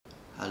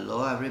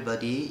Hello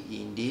everybody,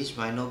 in this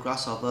Rhino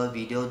Grasshopper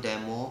video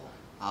demo,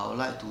 I would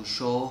like to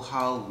show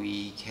how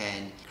we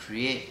can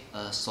create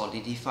a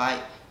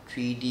solidified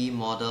 3D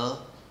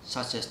model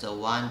such as the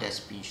one that's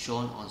been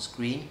shown on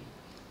screen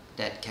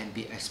that can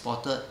be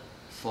exported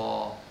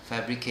for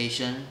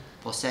fabrication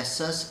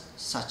processes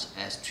such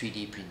as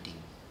 3D printing.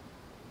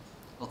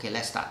 Okay,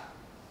 let's start.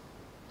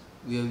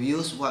 We'll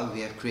use what we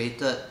have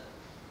created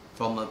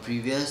from a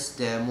previous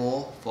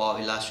demo for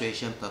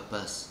illustration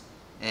purpose.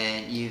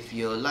 And if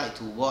you like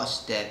to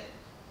watch that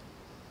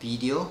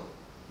video,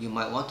 you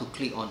might want to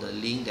click on the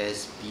link that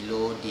is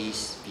below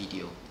this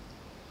video.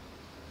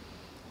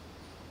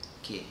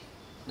 Okay,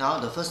 now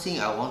the first thing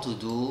I want to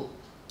do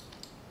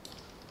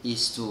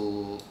is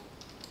to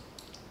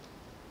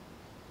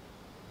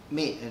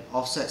make an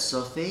offset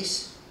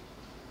surface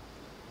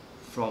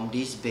from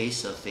this base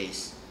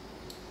surface,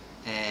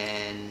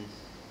 and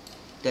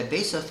the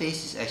base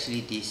surface is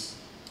actually this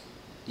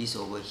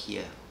over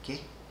here.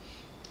 Okay,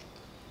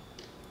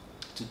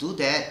 to do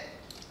that,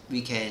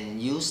 we can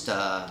use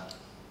the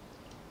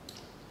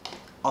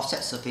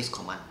offset surface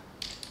command.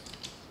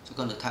 So we're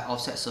going to type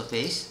offset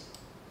surface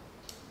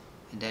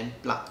and then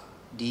plug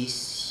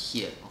this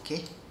here.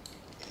 Okay,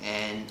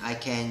 and I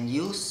can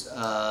use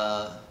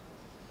a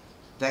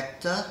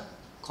vector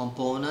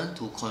component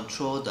to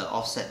control the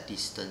offset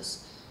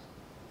distance.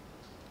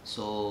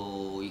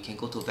 So you can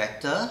go to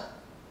vector.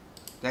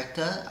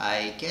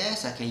 I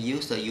guess I can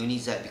use the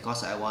unit Z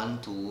because I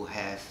want to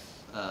have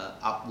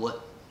upward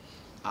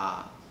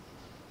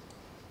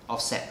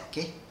offset.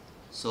 Okay,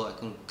 so I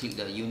can click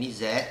the unit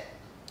Z,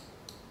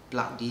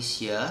 plug this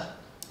here,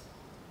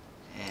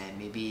 and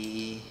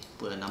maybe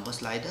put a number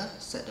slider,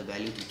 set the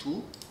value to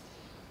 2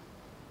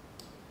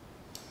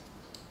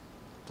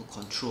 to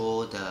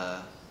control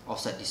the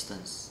offset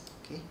distance.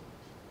 Okay,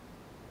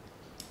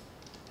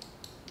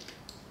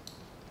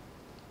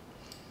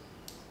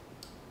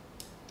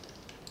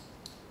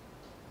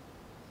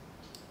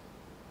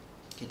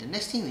 the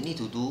next thing we need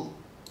to do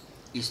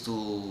is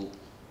to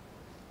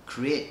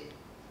create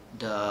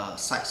the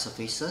side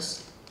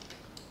surfaces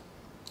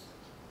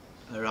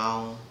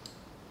around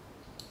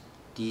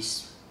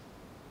these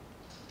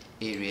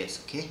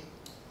areas. Okay,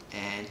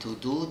 and to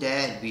do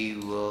that, we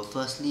will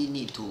firstly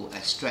need to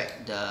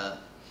extract the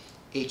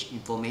edge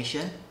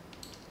information,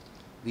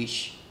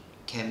 which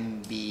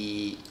can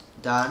be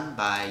done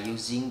by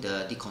using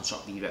the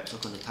deconstruct BREP. So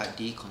I'm going to type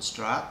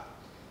deconstruct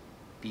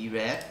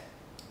BREP.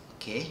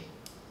 Okay,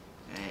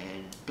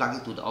 and plug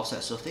it to the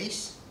offset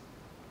surface,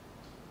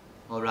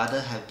 or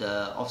rather have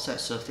the offset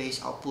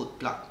surface output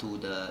plugged to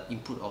the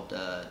input of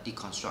the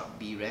deconstruct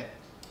BREP.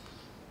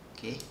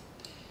 Okay,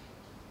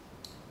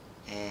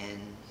 and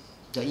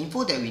the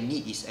info that we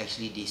need is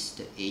actually this,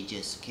 the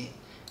edges. Okay,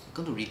 I'm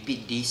going to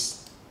repeat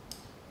this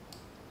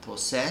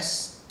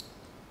process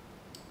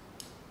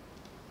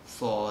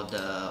for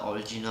the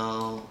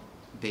original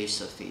base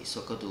surface.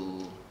 So I'm going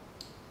to,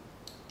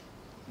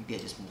 maybe I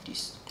just move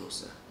this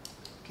closer.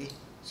 Okay,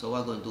 so what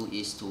I'm going to do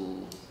is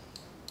to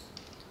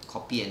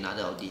copy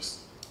another of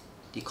this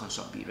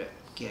deconstruct BREP.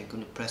 Okay, I'm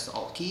going to press the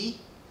Alt key,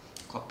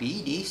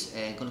 copy this,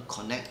 and I'm going to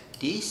connect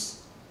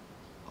this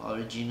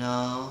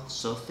original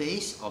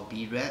surface of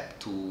BREP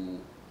to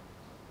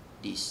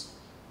this.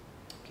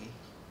 Okay,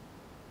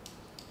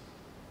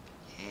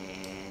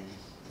 and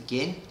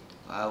again,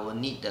 I will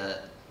need the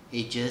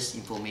edges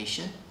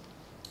information.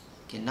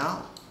 Okay,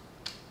 now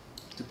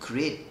to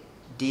create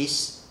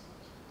this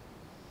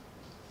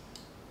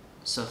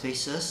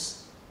surfaces,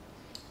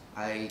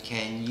 I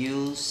can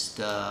use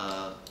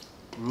the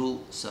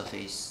root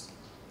surface,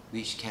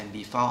 which can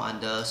be found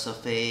under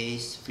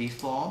surface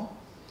freeform,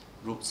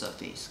 root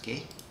surface.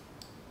 Okay,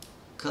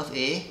 curve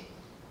A,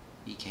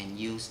 we can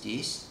use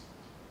this.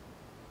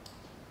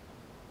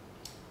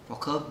 For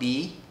curve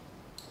B,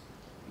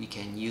 we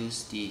can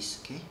use this.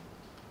 Okay,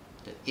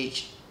 the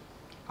edge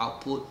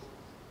output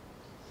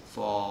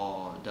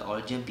for the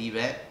origin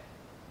BREP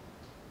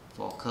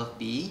for curve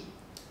B,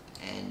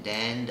 and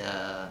then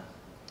the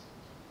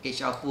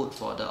edge output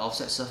for the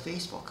offset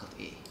surface for curve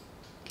A.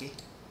 Okay,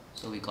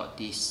 so we got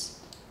these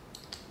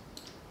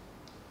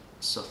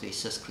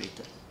surfaces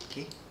created.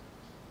 Okay,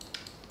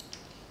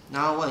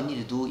 now what I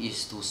need to do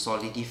is to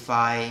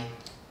solidify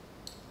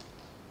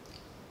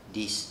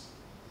this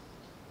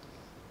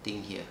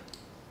thing here,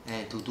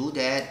 and to do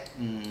that,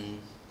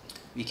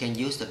 we can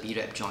use the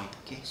BREP join.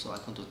 Okay, so I'm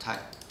going to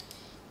type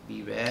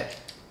BREP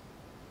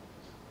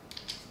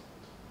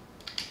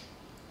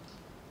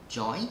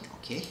join.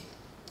 Okay,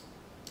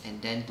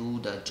 and then do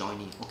the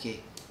joining. Okay,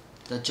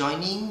 the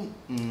joining,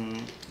 you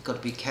got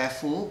to be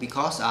careful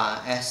because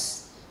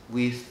as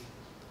with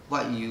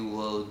what you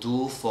will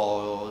do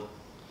for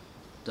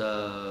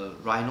the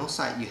Rhino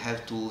side, you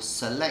have to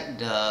select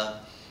the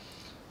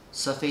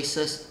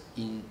surfaces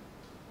in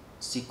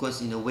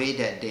sequence in a way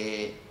that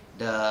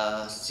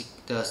the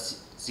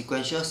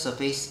sequential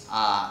surface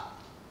are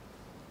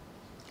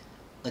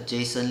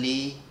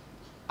adjacently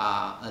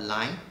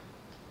aligned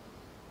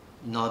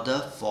in order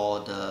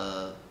for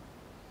the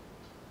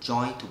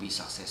join to be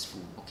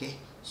successful. Okay,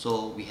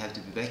 so we have to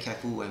be very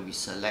careful when we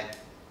select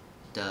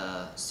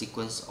the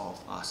sequence of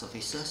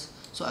surfaces.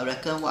 So I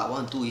reckon what I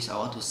want to do is I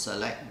want to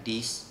select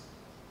this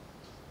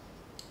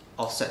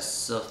offset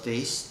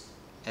surface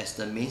as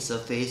the main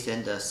surface,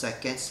 then the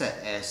second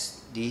set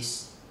as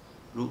this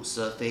root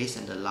surface,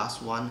 and the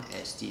last one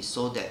as this,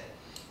 so that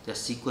the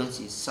sequence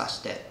is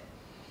such that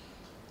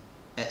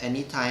at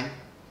any time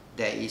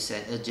there is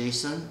an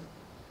adjacent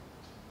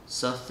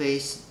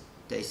surface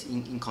that is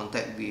in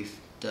contact with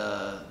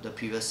the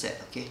previous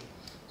set. Okay,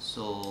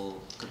 so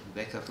be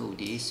very careful with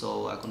this.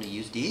 So I'm going to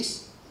use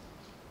this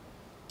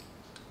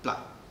to plug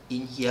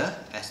in here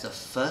as the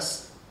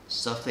first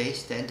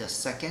surface, then the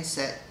second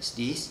set is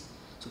this.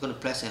 So I'm going to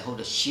press and hold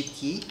the shift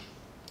key,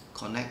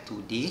 connect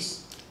to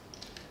this,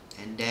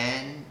 and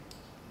then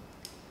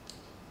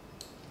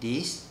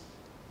this,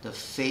 the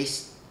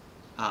face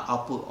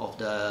output of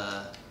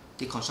the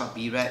deconstruct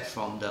B-rep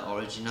from the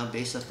original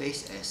base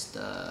surface as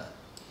the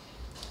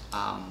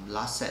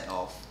last set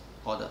of,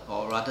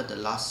 or rather the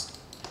last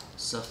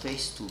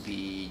surface to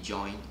be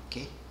joined.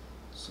 Okay,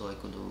 so I'm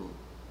going to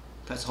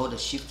press hold the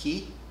shift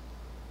key,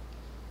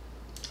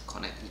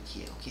 connect it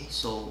here. Okay,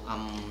 so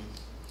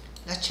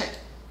let's check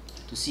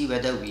to see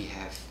whether we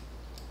have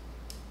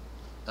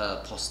a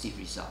positive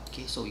result.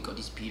 Okay, so we got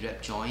this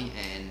B-rep joint,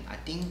 and I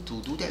think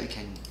to do that we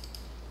can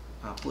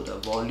put a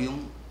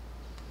volume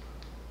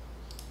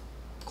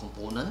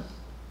component,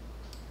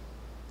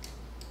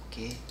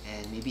 okay,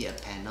 and maybe a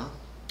panel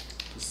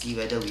to see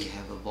whether we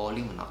have a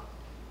volume or not.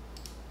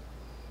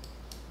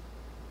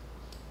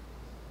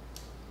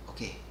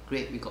 Okay,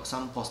 great, we got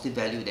some positive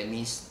value. That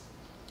means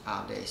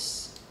there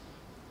is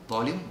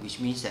volume, which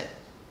means that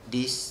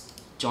this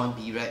joint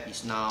B-rep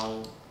is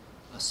now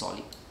a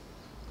solid.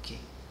 Okay,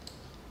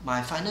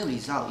 my final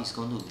result is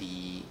going to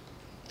be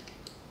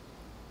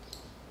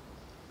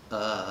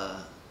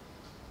a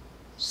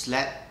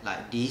slab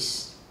like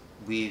this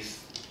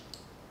with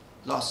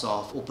lots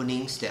of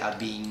openings that are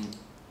being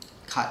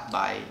cut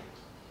by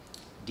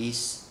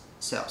this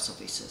set of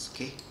surfaces.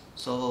 Okay,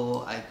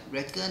 so I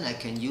reckon I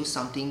can use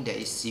something that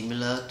is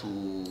similar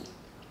to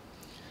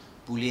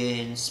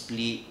Boolean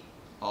split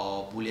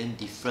or Boolean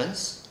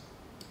difference.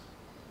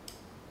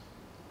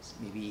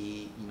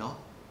 Maybe, you know,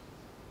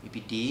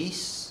 maybe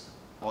this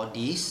or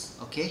this.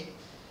 Okay,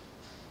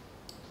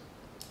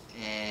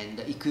 and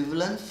the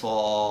equivalent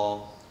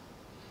for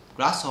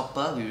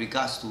Grasshopper with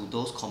regards to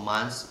those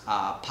commands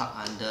are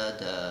parked under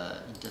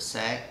the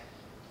intersect,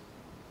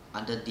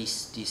 under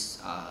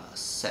this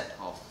set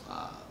of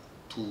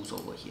tools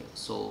over here.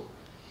 So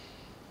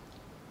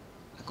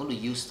I'm going to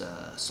use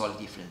the solid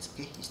difference.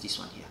 Okay, it's this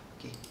one here.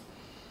 Okay,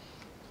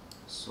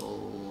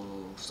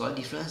 so solid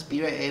difference,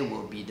 B-rep A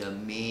will be the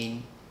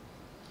main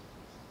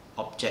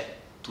object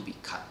to be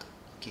cut.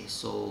 Okay,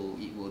 so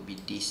it will be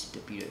this, the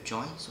B-rep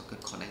joint. So I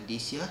can connect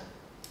this here.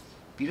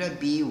 B-rep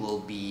B will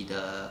be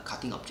the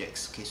cutting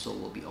objects. Okay, so it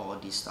will be all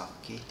this stuff.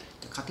 Okay,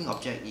 the cutting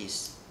object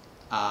is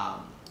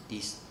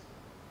this.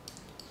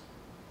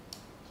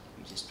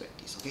 We just drag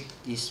this. Okay,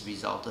 these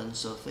resultant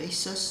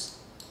surfaces,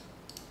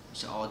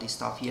 which are all this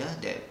stuff here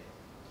that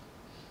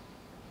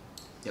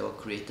were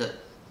created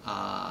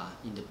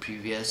in the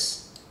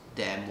previous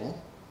demo.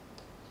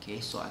 Okay,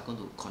 so I'm going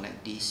to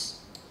connect this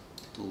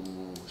to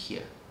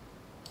here,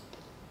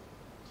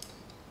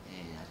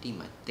 and I think it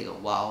might take a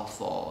while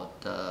for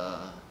the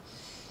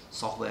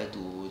software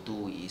to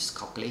do its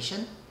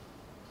calculation.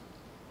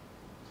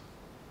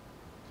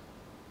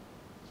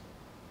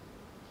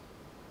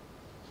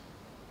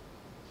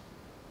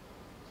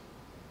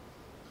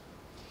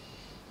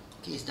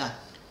 Okay, it's done.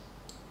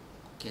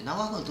 Okay, now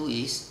what I'm going to do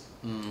is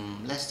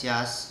let's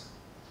just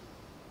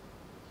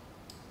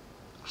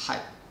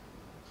hide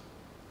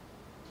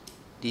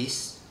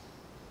this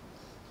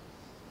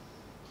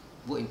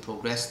work in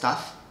progress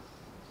stuff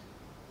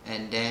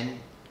and then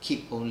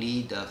keep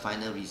only the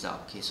final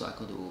result. Okay, so I'm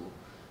going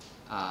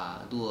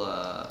to do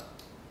a,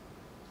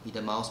 with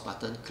the mouse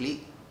button click,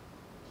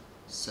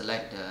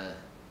 select the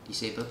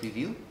disable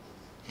preview,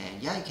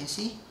 and yeah, you can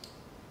see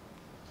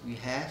we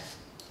have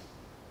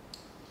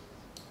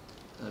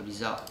a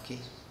result. Okay,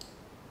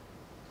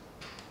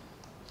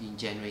 being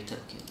generated.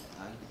 Okay,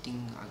 I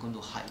think I'm going to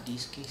hide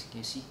this. Okay, you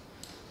can see.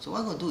 So what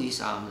I'm going to do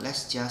is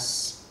let's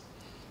just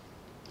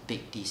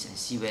bake this and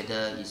see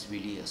whether it's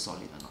really a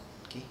solid or not.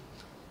 Okay,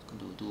 I'm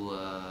going to do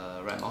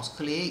a right mouse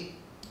click,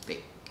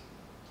 bake.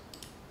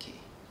 Okay,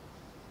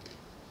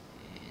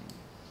 and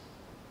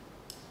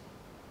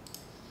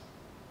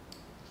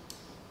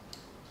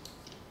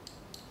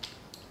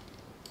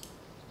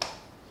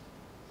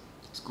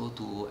let's go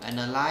to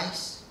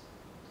analyze,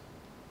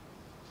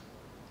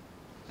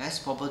 as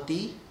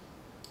property,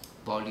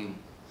 volume.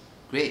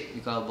 Great,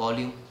 we got a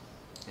volume.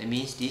 That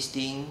means this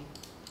thing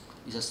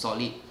is a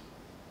solid,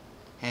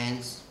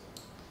 hence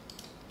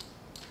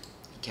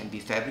it can be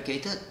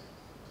fabricated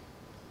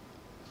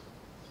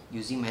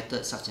using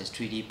methods such as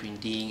 3D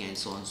printing and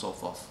so on and so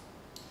forth.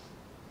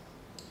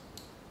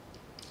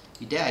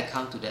 With that, I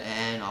come to the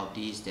end of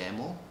this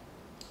demo.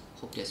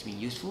 Hope that's been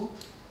useful.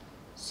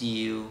 See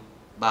you.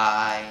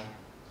 Bye.